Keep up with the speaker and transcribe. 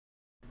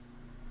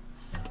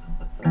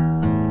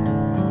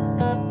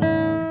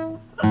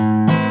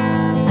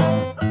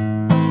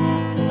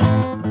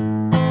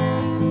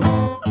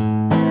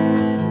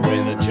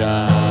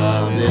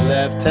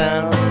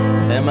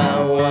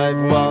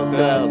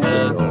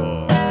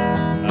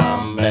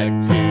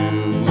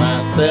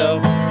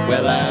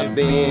I've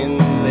been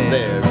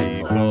there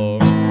before.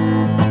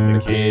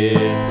 The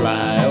kids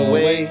fly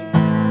away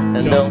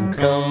and don't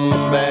come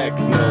back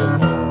no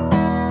more.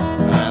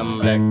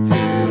 I'm back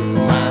to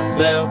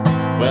myself.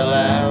 Well,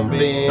 I've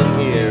been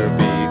here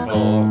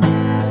before.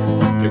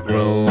 To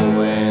grow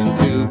and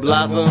to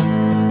blossom,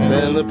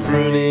 and the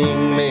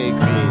pruning makes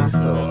me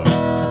sore.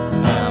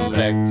 I'm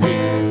back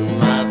to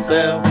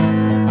myself.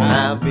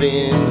 I've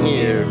been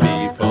here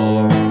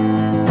before.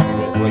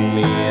 This was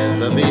me in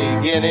the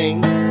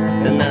beginning,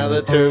 and now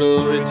the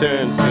turtle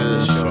returns to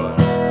the shore.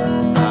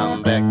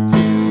 I'm back to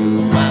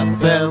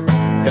myself,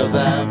 'cause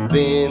I've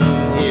been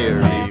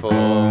here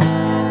before.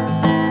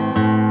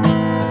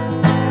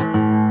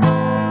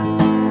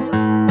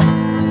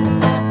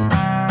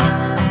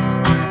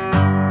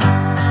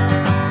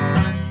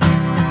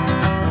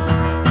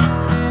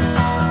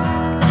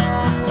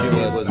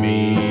 It was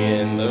me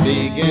in the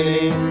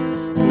beginning,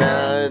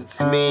 now it's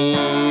me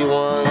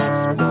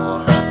once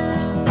more.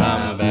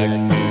 I'm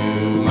back to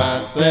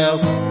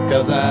myself,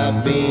 'cause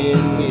I've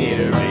been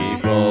here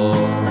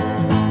before.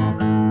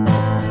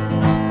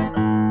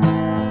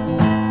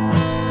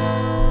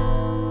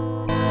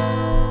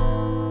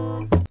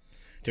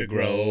 To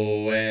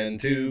grow and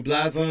to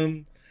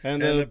blossom,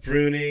 and the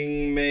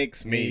pruning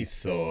makes me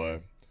sore.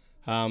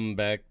 I'm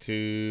back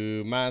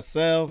to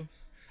myself,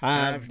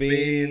 I've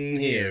been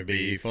here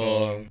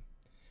before.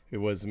 It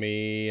was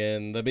me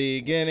in the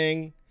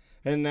beginning,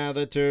 and now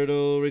the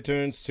turtle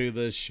returns to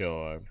the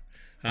shore.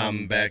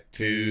 I'm back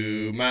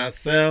to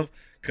myself,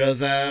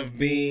 'cause I've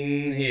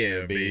been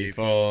here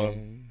before.